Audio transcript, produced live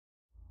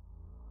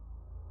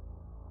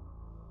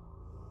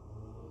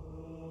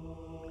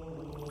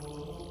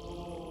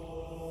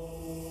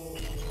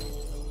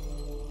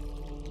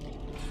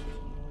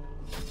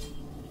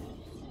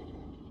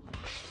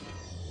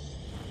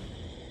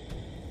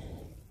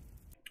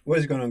What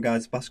is going on,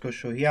 guys? Pascal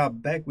Show here,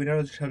 back with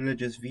another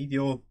challenges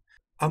video.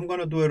 I'm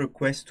gonna do a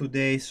request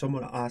today.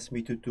 Someone asked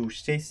me to do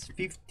stage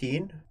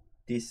 15,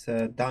 this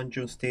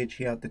dungeon stage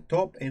here at the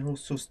top, and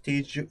also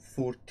stage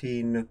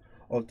 14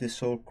 of the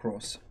Soul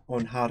Cross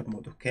on hard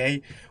mode.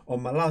 Okay,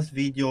 on my last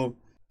video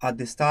at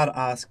the start,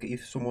 asked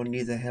if someone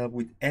needs help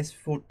with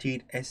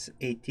S14,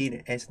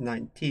 S18,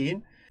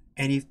 S19,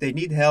 and if they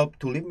need help,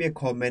 to leave me a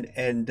comment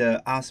and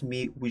ask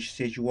me which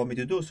stage you want me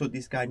to do. So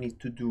this guy needs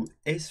to do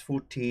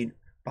S14,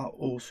 but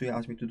also he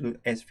asked me to do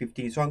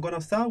S15. So I'm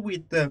gonna start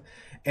with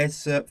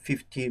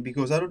S15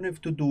 because I don't have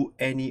to do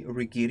any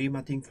Regearing,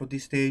 I think, for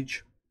this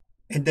stage.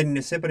 And then in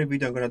a separate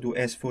video I'm gonna do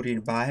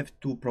S14, but I have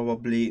to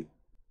probably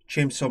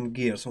change some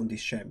gears on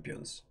these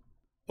champions.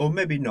 Or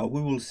maybe no, we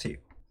will see.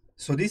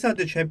 So these are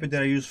the champions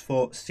that I use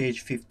for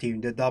stage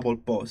 15, the double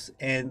boss.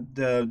 And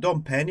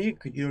don't panic,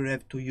 you don't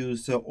have to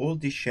use all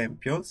these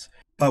champions.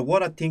 But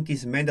what I think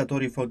is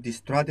mandatory for this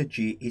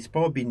strategy is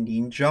probably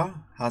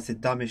Ninja, has a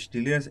damage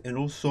dealers, and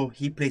also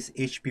he plays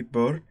HP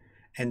burn.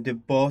 And the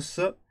boss,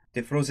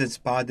 the Frozen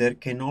Spider,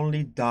 can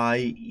only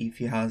die if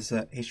he has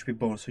HP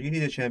burn. So you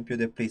need a champion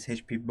that plays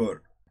HP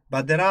burn.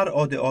 But there are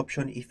other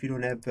options if you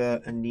don't have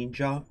a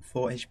Ninja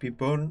for HP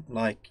burn.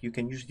 Like you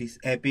can use this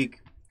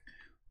epic.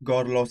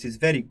 Gorlos is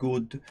very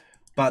good,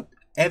 but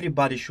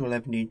everybody should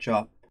have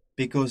Ninja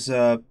because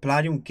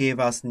Plarium gave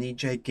us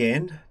Ninja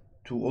again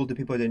to all the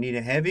people that need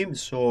to have him,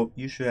 so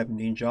you should have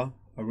Ninja.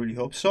 I really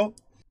hope so.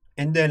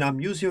 And then I'm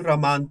using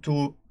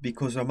Ramantu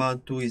because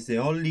Ramantu is the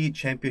only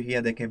champion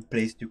here that can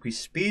place decrease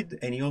speed,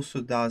 and he also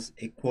does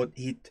a quad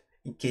hit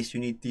in case you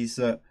need this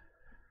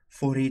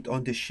 4 hit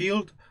on the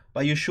shield.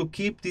 But you should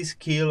keep this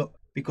skill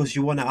because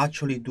you want to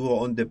actually do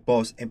it on the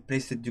boss and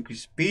place the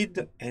decrease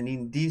speed, and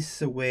in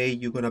this way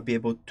you're going to be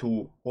able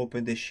to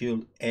open the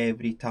shield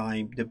every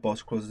time the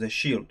boss closes the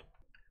shield.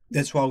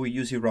 That's why we're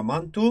using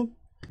Ramantu.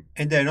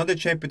 And then another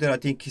champion that I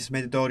think is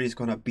mandatory is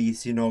going to be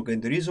Zinogre,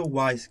 and the reason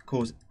why is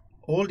because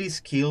all these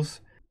skills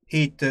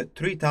hit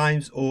 3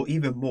 times or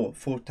even more,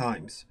 4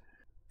 times.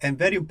 And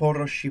very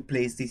important, she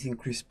plays this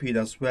increased speed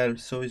as well,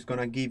 so it's going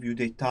to give you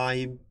the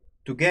time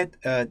to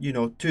get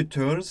 2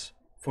 turns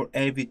for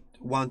every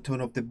 1 turn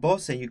of the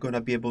boss, and you're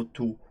gonna be able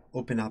to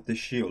open up the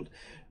shield.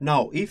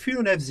 Now if you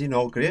don't have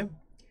Zinogre,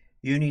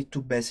 you need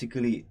to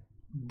basically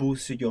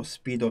boost your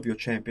speed of your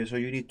champion, so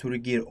you need to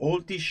regear all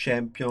these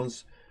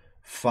champions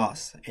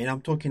fast, and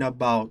I'm talking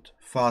about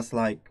fast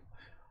like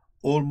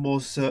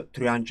almost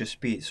 300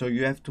 speed. So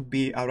you have to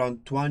be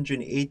around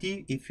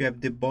 280 if you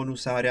have the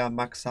bonus area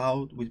max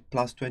out with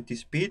plus 20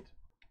 speed.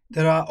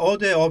 There are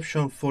other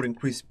options for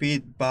increased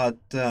speed, but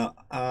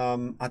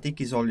I think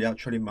it's only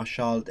actually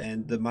Mashald,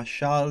 and the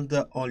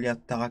Mashald only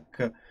attack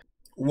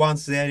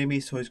once the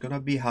enemy, so it's gonna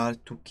be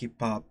hard to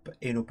keep up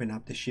and open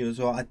up the shield.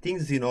 So I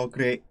think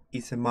Zinogre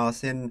is a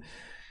must, and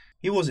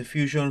it was a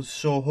fusion,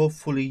 so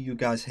hopefully you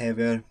guys have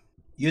her.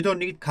 You don't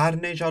need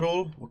Carnage at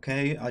all,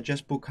 okay? I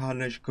just put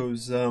Carnage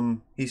because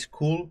he's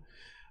cool.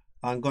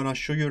 I'm gonna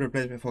show you a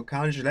replacement for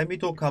Carnage. Let me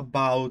talk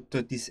about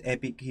this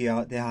epic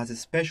here that has a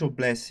special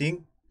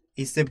blessing.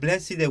 It's the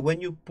blessing that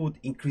when you put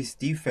increased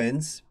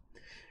defense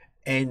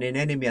and an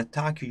enemy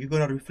attack you, you're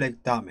gonna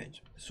reflect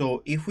damage.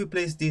 So if we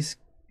place this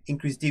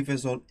increased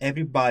defense on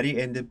everybody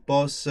and the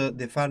boss,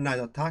 the Fire Knight,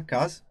 attack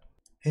us,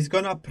 he's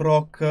gonna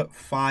proc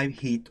 5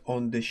 hit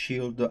on the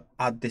shield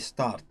at the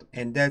start,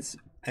 and that's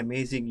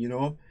amazing, you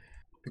know,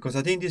 because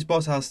I think this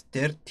boss has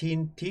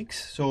 13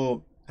 ticks,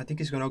 so I think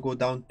it's gonna go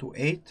down to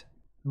 8.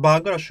 But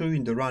I'm gonna show you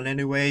in the run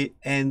anyway,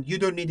 and you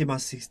don't need him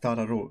as 6 star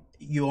at all.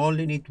 You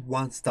only need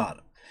 1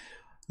 star.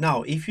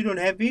 Now, if you don't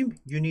have him,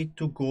 you need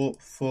to go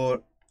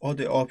for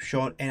other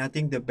option, and I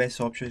think the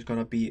best option is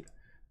gonna be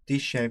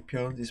this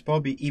champion. It's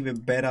probably even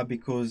better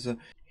because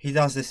he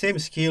does the same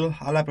skill,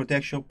 ally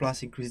protection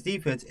plus increased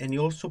defense, and he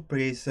also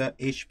plays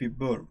HP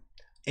burn,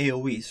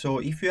 AoE. So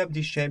if you have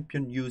this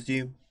champion, use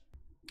him.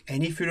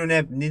 And if you don't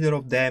have neither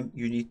of them,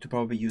 you need to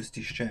probably use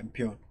this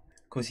champion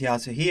because he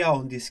has a here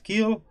on this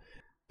skill.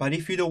 But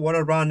if you don't want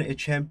to run a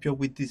champion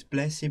with this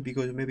blessing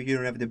because maybe you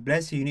don't have the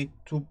blessing, you need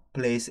to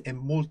place a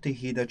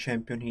multi-hitter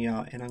champion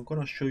here, and I'm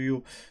gonna show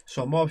you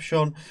some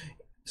options.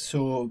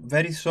 So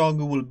very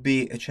strong will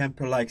be a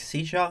champion like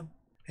Sisha,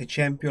 a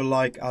champion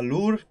like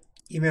Allure,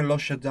 even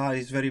Loshadar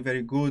is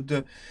very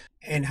good,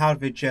 and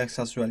Harvey Jax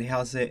as well. He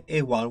has a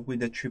A1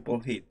 with a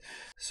triple hit.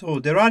 So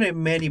there are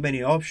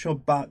many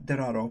options, but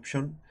there are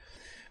options.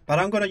 But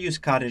I'm gonna use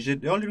Carnage.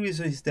 The only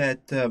reason is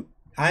that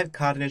I have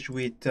Carnage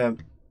with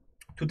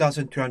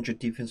 2300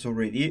 defense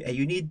already, and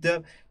you need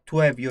to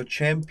have your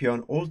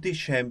champion, all this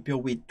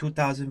champion, with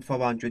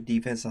 2500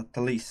 defense at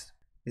least.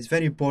 It's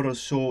very important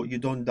so you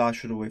don't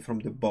dash away from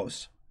the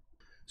boss.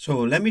 So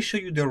let me show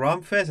you the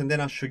run first, and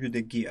then I'll show you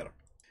the gear.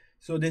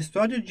 So the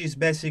strategy is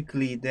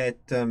basically that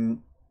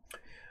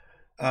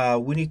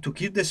we need to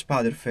kill the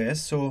spider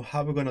first. So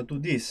how we're gonna do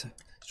this?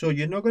 So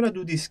you're not gonna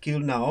do this skill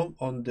now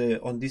on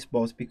this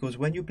boss, because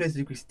when you place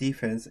decreased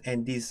defense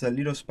and this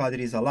little spider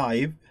is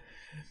alive,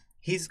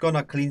 he's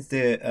gonna cleanse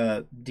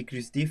the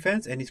decreased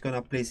defense and he's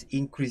gonna place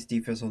increased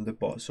defense on the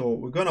boss. So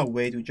we're gonna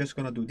wait. We're just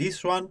gonna do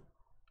this one,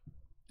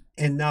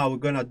 And now we're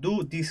gonna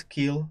do this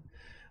kill.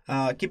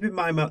 Keep in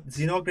mind,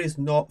 Zinogre is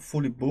not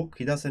fully booked.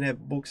 He doesn't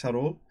have books at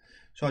all.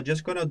 So I'm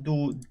just gonna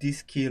do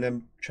this kill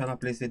and trying to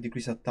place the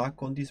decrease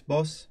attack on this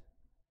boss.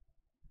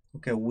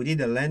 Okay, we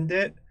did a land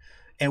it,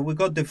 and we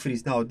got the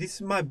freeze. Now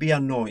this might be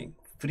annoying.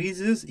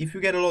 Freezes, if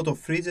you get a lot of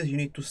freezes, you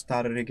need to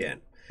start it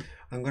again.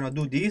 I'm gonna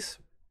do this.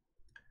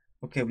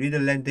 Okay, we did a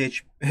land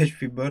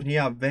HP burn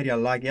here. Very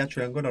unlucky.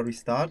 Actually, I'm gonna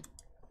restart.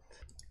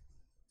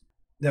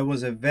 That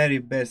was a very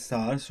bad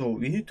start, so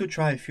you need to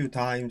try a few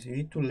times. You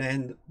need to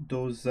land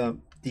those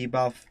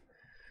debuff,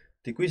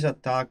 decrease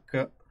attack.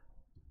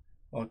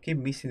 Oh, I keep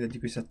missing the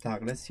decrease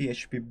attack. Let's see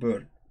HP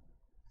burn.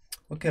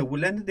 Okay, we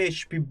landed the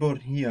HP burn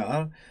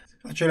here.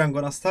 Actually, I'm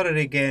gonna start it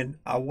again.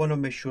 I wanna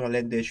make sure I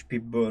land the HP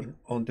burn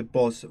on the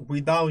boss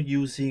without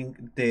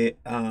using the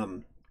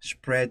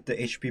spread the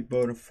HP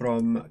burn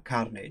from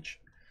Carnage.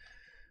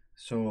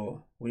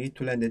 So we need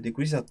to land the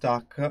decrease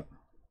attack.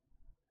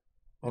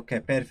 Okay,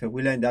 perfect.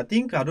 We land. I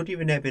think I don't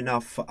even have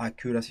enough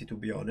accuracy, to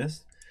be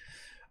honest.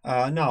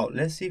 Now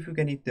let's see if we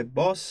can hit the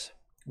boss.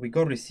 We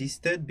got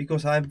resisted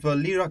because I have a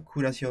little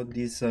accuracy on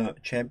these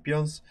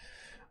champions.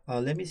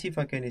 Let me see if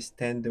I can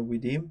extend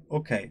with him.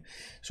 Okay,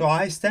 so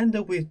I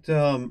extended with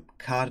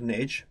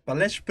Carnage, but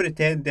let's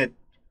pretend that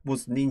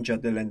was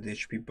Ninja the land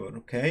HP burn.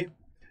 Okay,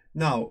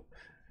 now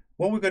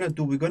what we're gonna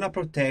do, we're gonna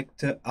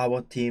protect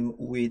our team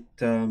with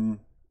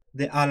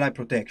the ally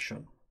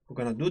protection. We're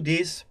gonna do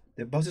this.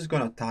 The boss is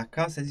gonna attack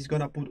us and he's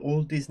gonna put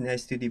all this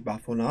nasty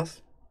debuff on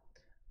us.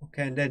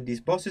 Okay, and then this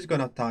boss is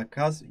gonna attack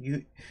us.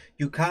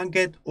 You can't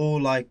get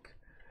all like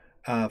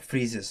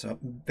freezes. So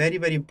very,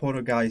 very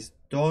important, guys.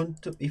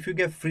 Don't, if you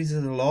get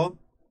freezes a lot,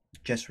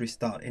 just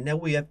restart. And then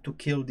we have to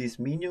kill these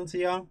minions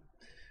here.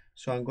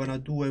 So I'm gonna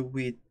do it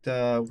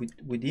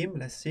with him.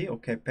 Let's see.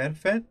 Okay,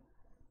 perfect.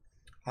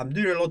 I'm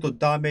doing a lot of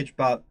damage,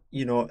 but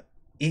you know,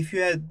 if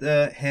you had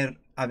her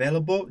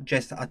available,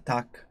 just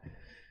attack,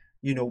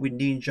 you know, with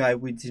Ninja,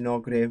 with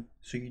Zinogre.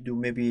 So you do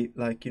maybe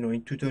like, you know,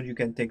 in 2 turns you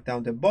can take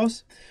down the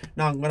boss.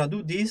 Now I'm gonna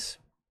do this.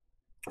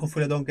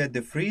 Hopefully I don't get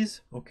the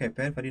freeze. Okay,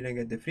 perfect. I didn't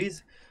get the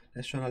freeze.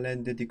 Let's try to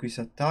land the decrease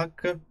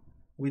attack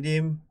with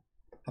him.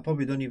 I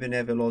probably don't even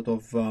have a lot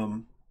of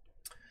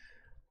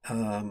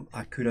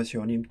accuracy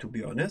on him, to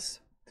be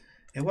honest.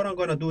 And what I'm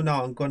gonna do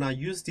now, I'm gonna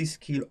use this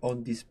skill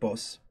on this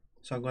boss.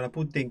 So I'm gonna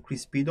put the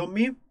increased speed on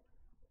me.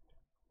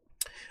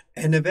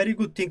 And a very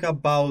good thing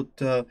about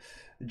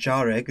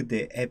Jarek,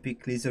 the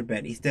epic lizard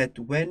band, is that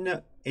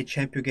when a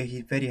champion gets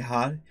hit very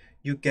hard,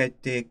 you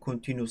get the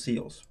continuous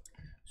heals.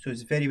 So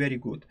it's very, very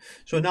good.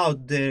 So now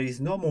there is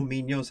no more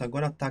minions. I'm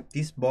gonna attack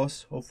this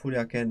boss. Hopefully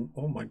I can.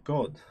 Oh my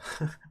god,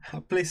 I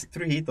placed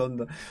 3 hits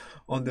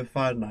on the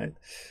Fire Knight.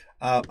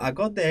 I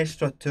got the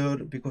extra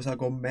turn because I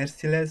got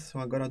merciless. So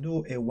I'm gonna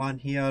do a 1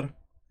 here,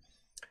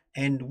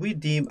 and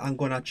with him I'm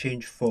gonna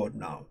change 4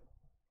 now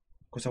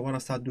because I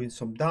wanna start doing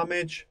some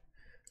damage.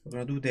 I'm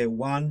gonna do the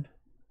 1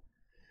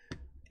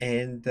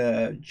 and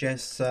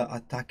just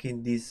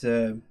attacking this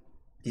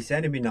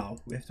enemy now.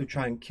 We have to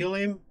try and kill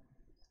him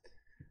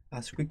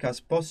as quick as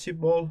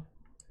possible.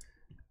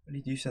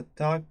 Reduce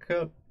attack.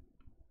 It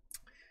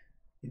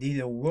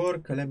didn't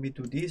work. Let me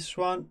do this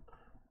one.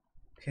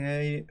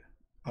 Okay,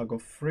 I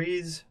got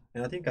freeze,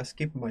 and I think I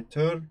skipped my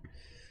turn.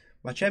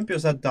 My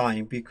champions are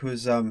dying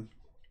because I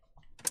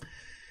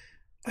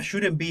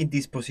shouldn't be in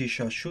this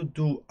position. I should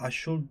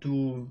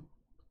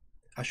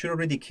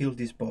already kill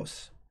this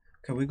boss.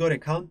 Okay, we got a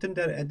counter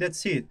there, and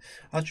that's it.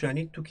 Actually, I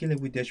need to kill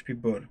it with the HP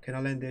burn. Can I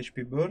land the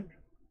HP burn?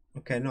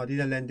 Okay, no, I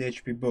didn't land the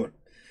HP burn.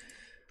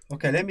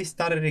 Okay, let me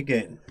start it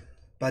again.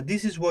 But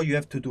this is what you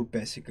have to do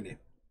basically.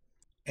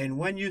 And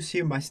when you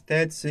see my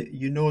stats,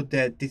 you know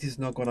that this is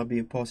not gonna be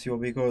impossible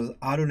because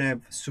I don't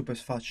have super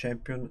fast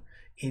champion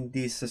in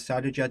this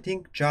strategy. I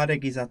think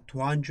Jarek is at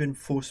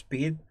 204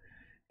 speed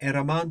and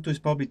Ramanto is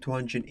probably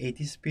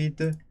 280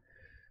 speed.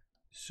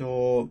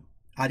 So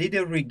I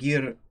didn't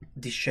regear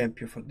this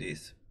champion for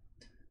this.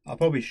 I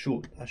probably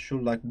should. I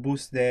should like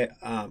boost the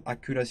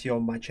accuracy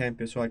of my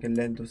champion so I can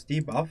land those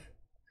debuff.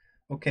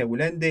 Okay, we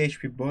land the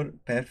HP burn.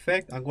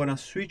 Perfect. I'm gonna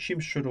switch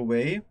him straight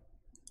away.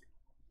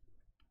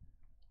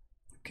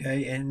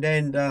 Okay, and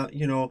then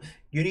you know,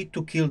 you need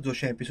to kill those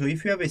champions. So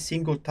if you have a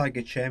single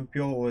target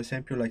champion or a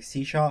champion like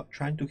Sisha,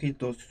 trying to kill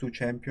those 2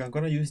 champions, I'm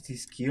gonna use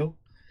this skill,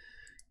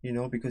 you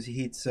know, because he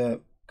hits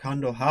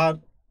kind of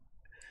hard.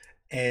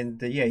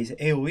 And yeah, it's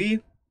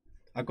AoE.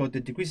 I got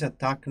the decrease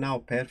attack now.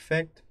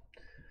 Perfect.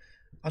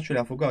 Actually,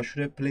 I forgot. I should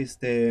have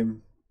placed the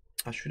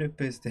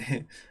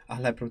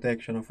ally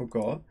protection. I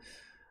forgot.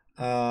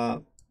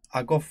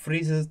 I got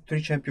freezes,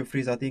 3 champion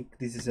freeze. I think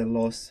this is a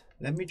loss.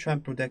 Let me try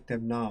and protect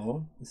them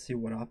now and see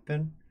what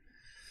happened.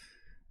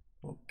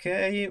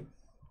 Okay,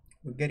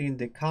 we're getting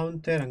the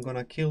counter. I'm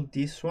gonna kill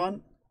this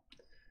one.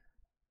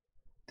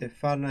 The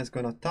Fire Knight is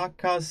gonna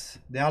attack us.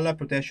 The ally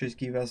protection is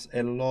give us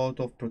a lot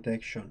of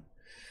protection.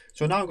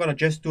 So now I'm gonna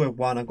just do a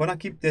 1. I'm gonna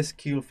keep the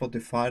skill for the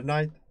Fire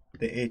Knight,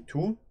 the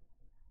A2.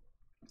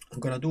 I'm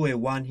gonna do a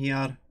 1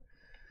 here,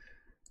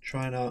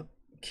 trying to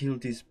kill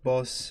this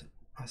boss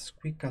as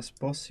quick as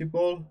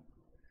possible.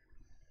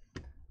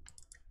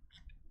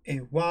 a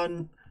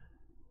 1.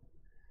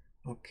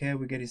 Okay,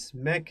 we get his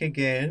mech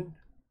again.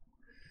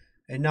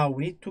 And now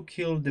we need to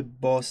kill the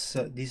boss,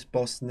 this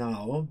boss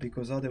now,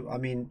 because other, I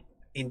mean,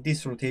 in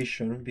this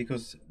rotation,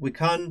 because we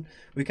can't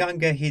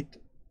get hit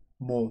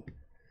more.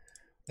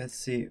 Let's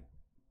see.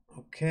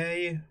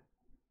 Okay.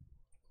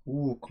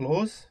 Ooh,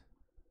 close.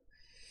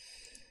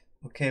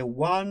 Okay,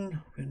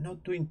 1. We're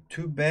not doing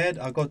too bad.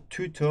 I got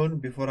 2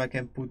 turns before I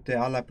can put the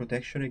ally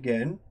protection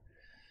again.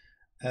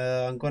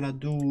 I'm gonna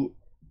do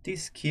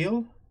this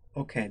kill.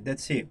 Okay,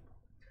 that's it.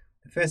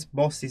 The first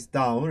boss is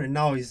down, and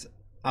now is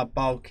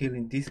about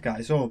killing this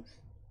guy. So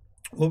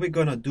what we're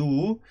gonna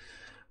do,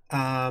 we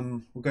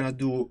have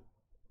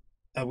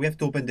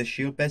to open the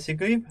shield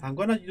basically. I'm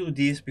gonna do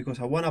this because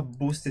I wanna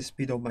boost the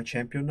speed of my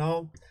champion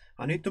now.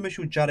 I need to make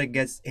sure Jared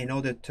gets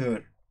another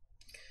turn.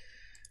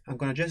 I'm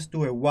gonna just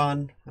do a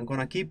 1. I'm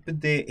gonna keep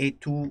the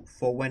A2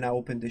 for when I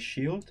open the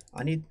shield.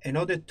 I need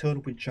another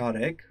turn with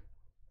Jarek.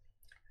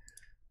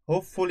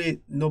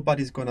 Hopefully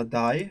nobody's gonna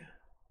die.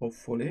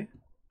 Hopefully.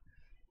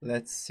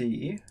 Let's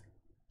see.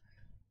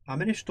 I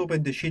managed to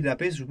open the shield. I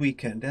placed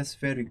weaken. That's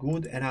very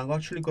good. And I'm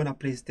actually gonna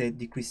place the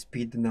decrease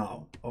speed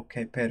now.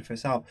 Okay, perfect.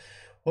 So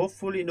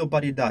hopefully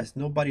nobody dies.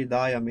 Nobody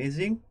die.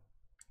 Amazing.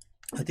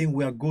 I think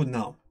we are good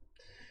now.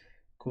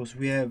 Because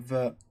we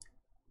have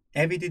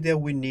everything that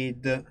we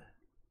need.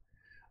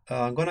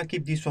 I'm gonna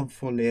keep this one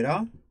for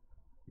later.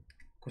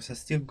 Because I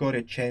still got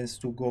a chance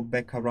to go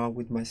back around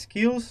with my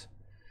skills.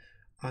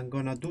 I'm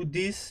gonna do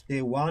this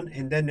day 1,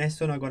 and then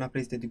next one I'm gonna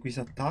place the decrease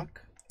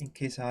attack in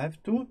case I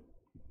have to.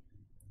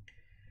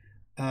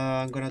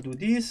 I'm gonna do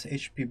this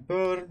HP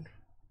burn.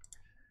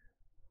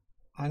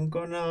 I'm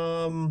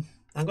gonna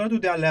do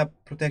the ally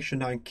protection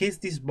now in case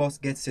this boss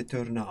gets a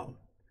turn now.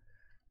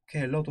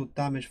 Okay, a lot of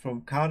damage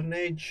from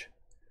Carnage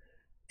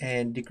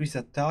and decrease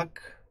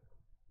attack.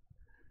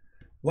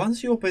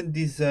 Once you open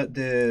this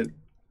the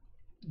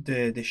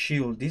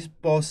shield, this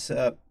boss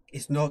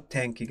is not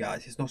tanky,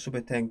 guys. It's not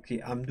super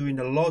tanky. I'm doing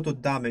a lot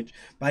of damage,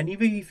 but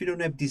even if you don't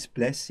have this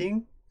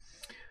blessing,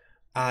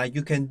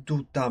 you can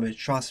do damage,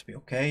 trust me.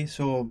 Okay,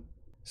 so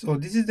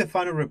this is the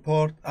final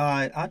report.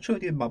 I actually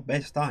did my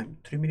best time,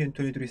 3 minutes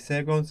 23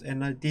 seconds,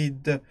 and I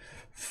did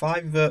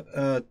 5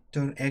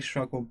 turn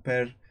extra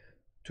compared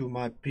to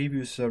my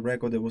previous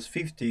record that was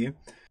 50.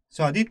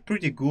 So I did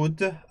pretty good.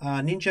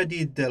 Ninja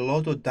did a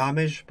lot of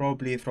damage,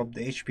 probably from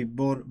the HP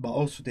burn, but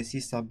also the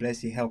Sister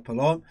Blessing helped a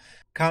lot.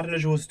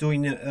 Carnage was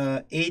doing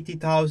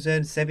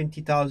 80,000,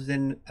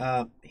 70,000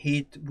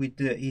 hit with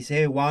his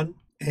A1,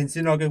 and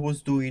Xenoga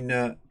was doing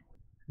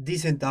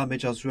decent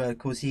damage as well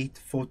because he hit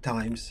 4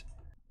 times.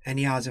 And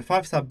he has a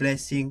 5-star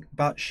blessing,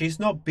 but she's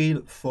not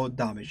built for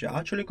damage. I'm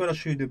actually gonna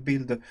show you the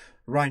build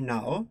right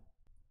now.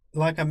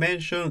 Like I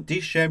mentioned,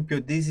 this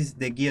champion, this is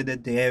the gear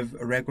that they have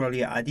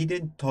regularly. I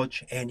didn't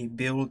touch any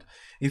build.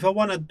 If I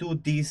wanna do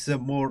this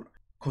more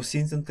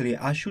consistently,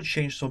 I should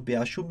change some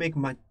build. I should make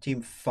my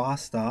team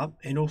faster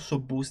and also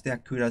boost the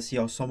accuracy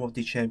of some of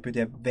the champions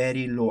that have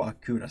very low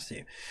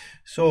accuracy.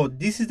 So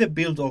this is the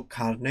build of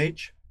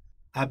Carnage.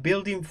 I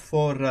built him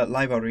for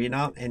live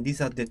arena, and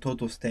these are the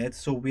total stats.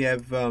 So we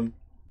have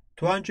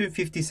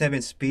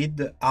 257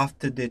 speed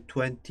after the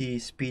 20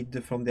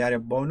 speed from the area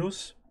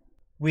bonus.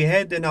 We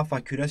had enough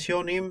accuracy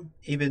on him,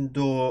 even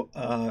though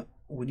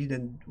we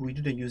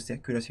didn't use the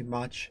accuracy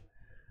much.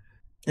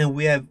 And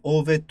we have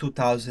over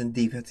 2000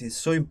 defense. It's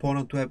so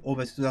important to have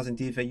over 2000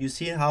 defense. You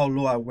see how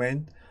low I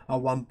went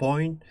at one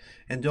point,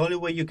 and the only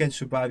way you can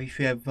survive if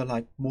you have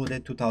like more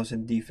than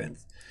 2000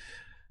 defense.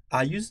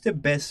 I use the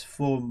best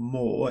form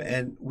more,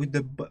 and with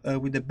the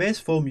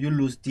best form you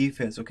lose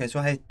defense. Okay, so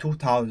I had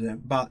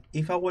 2000, but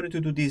if I wanted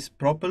to do this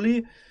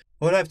properly,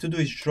 what I have to do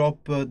is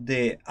drop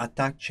the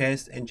attack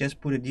chest and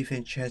just put a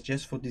defense chest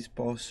just for this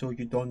boss so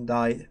you don't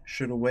die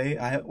straight away.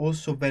 I have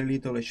also very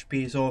little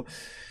HP, so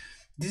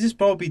this is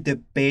probably the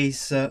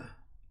base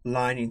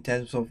line in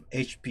terms of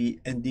HP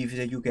and defense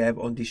that you can have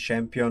on this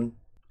champion.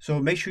 So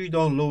make sure you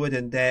don't lower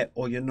than that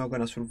or you're not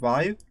gonna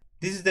survive.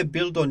 This is the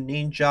build on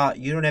Ninja.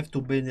 You don't have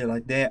to build it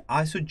like that.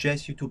 I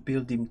suggest you to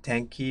build him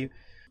tanky.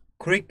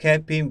 Crit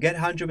cap him, get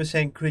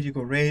 100%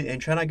 critical rate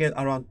and try to get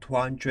around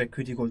 200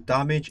 critical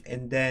damage,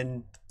 and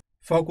then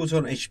focus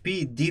on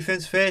HP,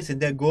 defense first,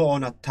 and then go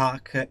on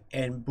attack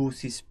and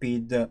boost his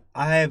speed.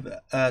 I have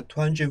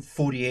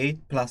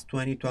 248 plus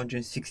 20,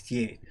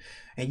 268.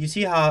 And you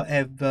see how I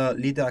have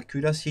little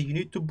accuracy. You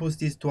need to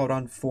boost this to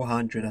around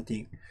 400, I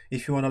think,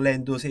 if you want to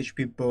land those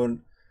HP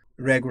burn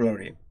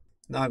regularly.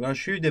 Now I'm going to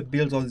show you the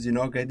build on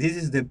Xenoga. This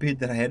is the build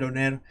that I had on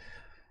her.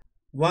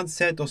 1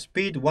 set of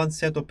speed, 1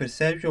 set of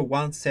perception,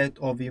 1 set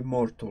of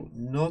immortal.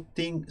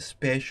 Nothing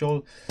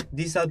special.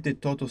 These are the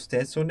total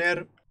stats on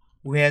her.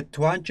 We had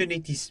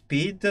 280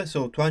 speed,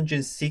 so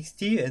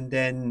 260, and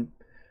then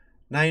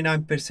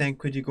 99%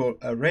 critical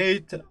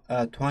rate,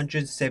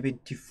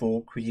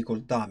 274 critical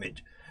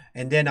damage.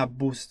 And then I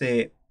boost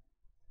the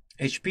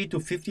HP to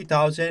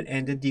 50,000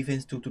 and the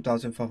defense to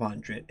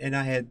 2,500. And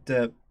I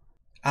had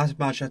as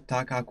much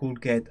attack I could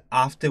get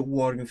after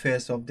working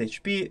first of the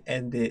HP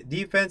and the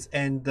defense,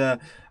 and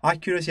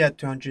accuracy at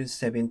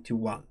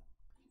 271.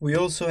 We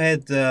also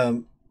had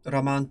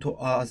Ramanto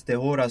as the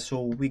aura,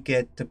 so we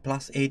get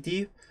plus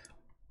 80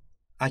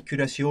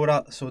 accuracy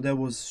aura, so that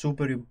was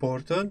super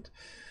important.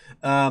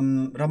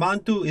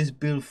 Ramanto is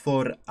built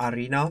for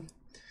arena,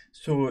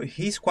 so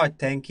he's quite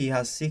tanky. He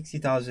has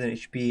 60,000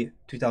 HP,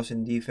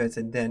 2000 defense,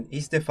 and then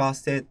he's the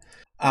fastest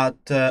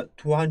at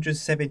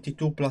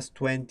 272 plus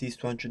 20 is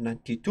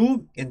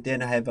 292, and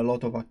then I have a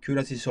lot of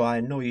accuracy, so I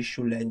have no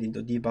issue landing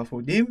the debuff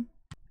with him.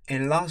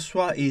 And last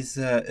one is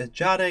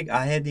Jarek.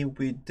 I had him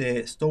with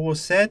the Star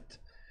set.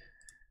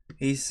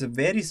 He's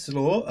very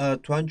slow,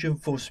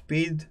 204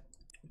 speed,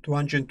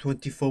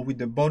 224 with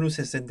the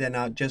bonuses, and then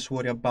I just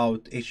worry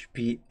about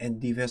HP and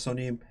defense on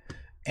him.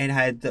 And I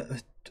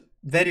had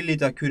very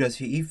little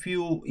accuracy. If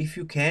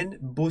you can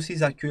boost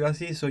his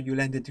accuracy, so you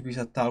land the decrease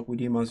attack with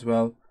him as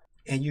well,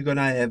 and you're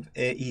gonna have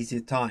an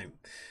easy time.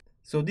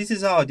 So this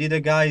is how I did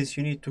it, guys.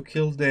 You need to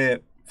kill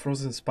the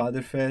frozen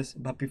spider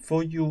first, but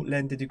before you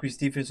land the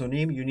decreased defense on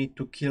him, you need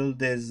to kill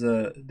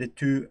the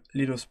two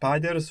little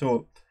spiders.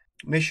 So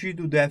make sure you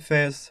do that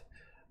first.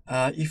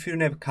 If you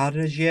don't have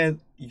carnage yet,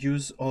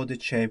 use all the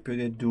champion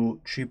that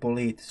do triple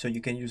hit. So you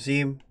can use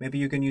him. Maybe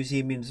you can use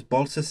him in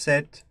bolster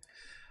set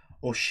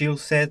or shield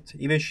set.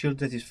 Even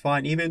shield set is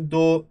fine, even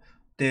though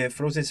the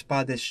frozen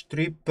spider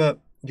strip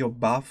your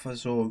buff.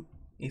 So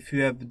if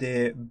you have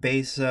the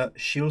base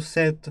shield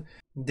set,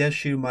 their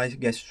shield might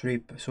get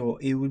stripped. So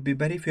it would be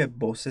better if you have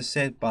bolster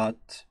set,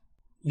 but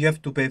you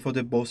have to pay for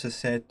the bolster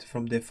set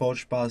from the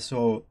forge pass,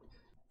 so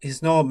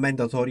it's not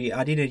mandatory.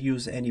 I didn't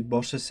use any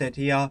bolster set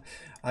here.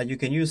 You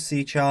can use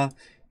Sicha,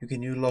 you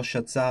can use Los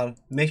Shazar.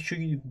 Make sure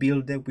you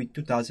build them with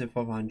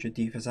 2500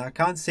 defense. I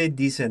can't say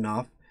this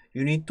enough.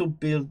 You need to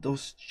build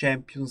those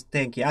champions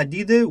tanky. I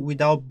did it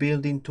without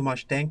building too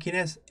much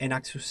tankiness and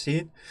I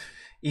succeed.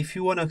 If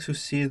you want to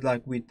succeed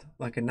like with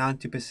like a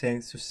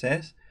 90%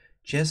 success,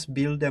 just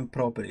build them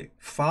properly.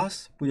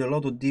 Fast with a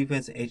lot of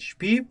defense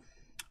HP,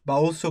 but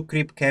also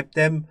creep cap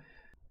them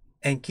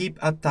and keep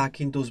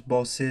attacking those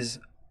bosses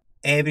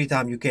every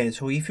time you can.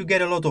 So if you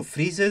get a lot of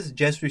freezes,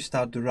 just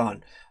restart the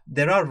run.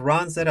 There are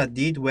runs that I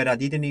did where I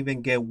didn't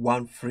even get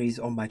one freeze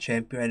on my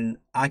champion and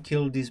I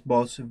killed this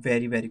boss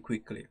very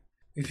quickly.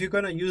 If you're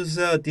gonna use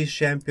this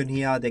champion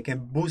here, they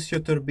can boost your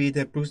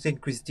torpedo, boost the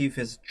increased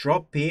defense,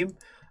 drop him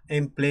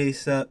and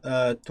place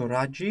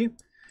Toraji.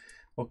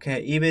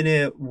 Okay, even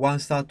a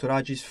 1-star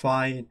Toraji is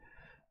fine.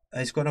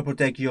 It's gonna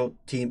protect your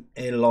team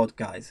a lot,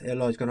 guys. A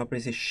lot. It's gonna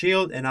place a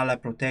shield and ally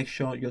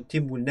protection. Your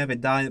team will never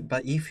die.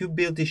 But if you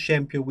build this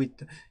champion with,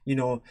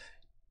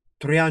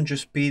 300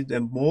 speed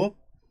and more,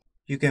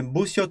 you can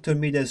boost your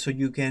torpedo so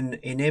you can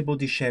enable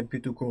the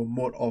champion to go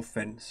more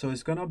often. So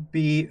it's gonna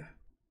be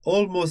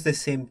almost the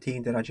same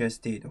thing that I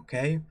just did.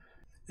 Okay.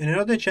 And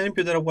another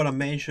champion that I wanna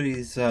mention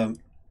is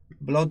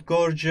Blood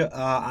Gorge.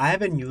 I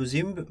haven't used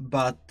him,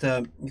 but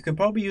you can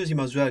probably use him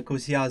as well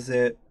because he has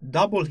a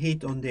double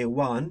hit on day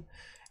one.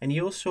 And he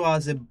also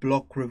has a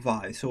block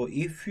revive. So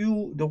if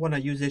you don't want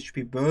to use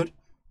HP Bird,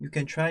 you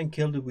can try and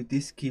kill it with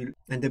this skill.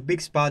 And the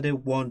big spider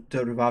won't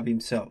revive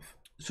himself.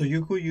 So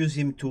you could use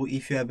him too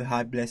if you have a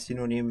high blessing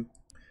on him.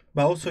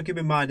 But also keep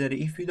in mind that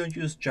if you don't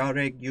use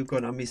Jarek, you're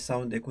going to miss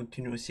out on the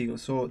continuous heal.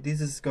 So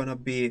this is going to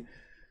be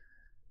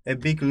a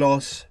big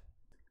loss.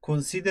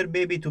 Consider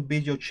maybe to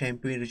build your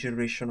champion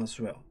regeneration as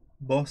well.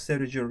 Boost the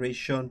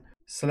regeneration.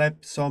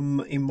 Slap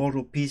some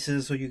immortal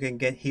pieces so you can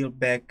get healed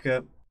back.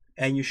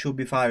 And you should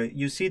be fine.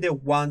 You see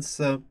that once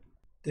the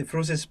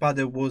frozen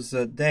spider was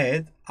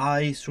dead,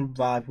 I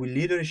survived with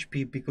little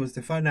HP because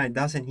the Fire Knight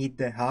doesn't hit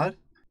that hard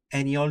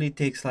and it only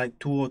takes like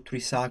 2 or 3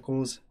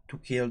 cycles to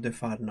kill the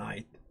Fire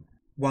Knight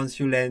once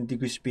you land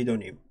decrease speed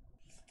on him.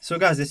 So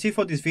guys, that's it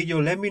for this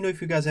video. Let me know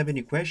if you guys have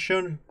any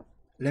question.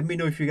 Let me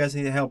know if you guys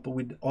need help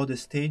with other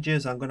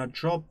stages. I'm gonna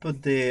drop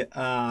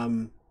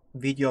the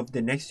video of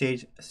the next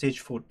stage, stage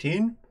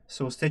 14.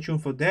 So stay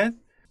tuned for that.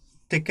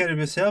 Take care of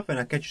yourself and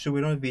I'll catch you soon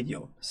with another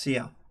video. See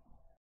ya.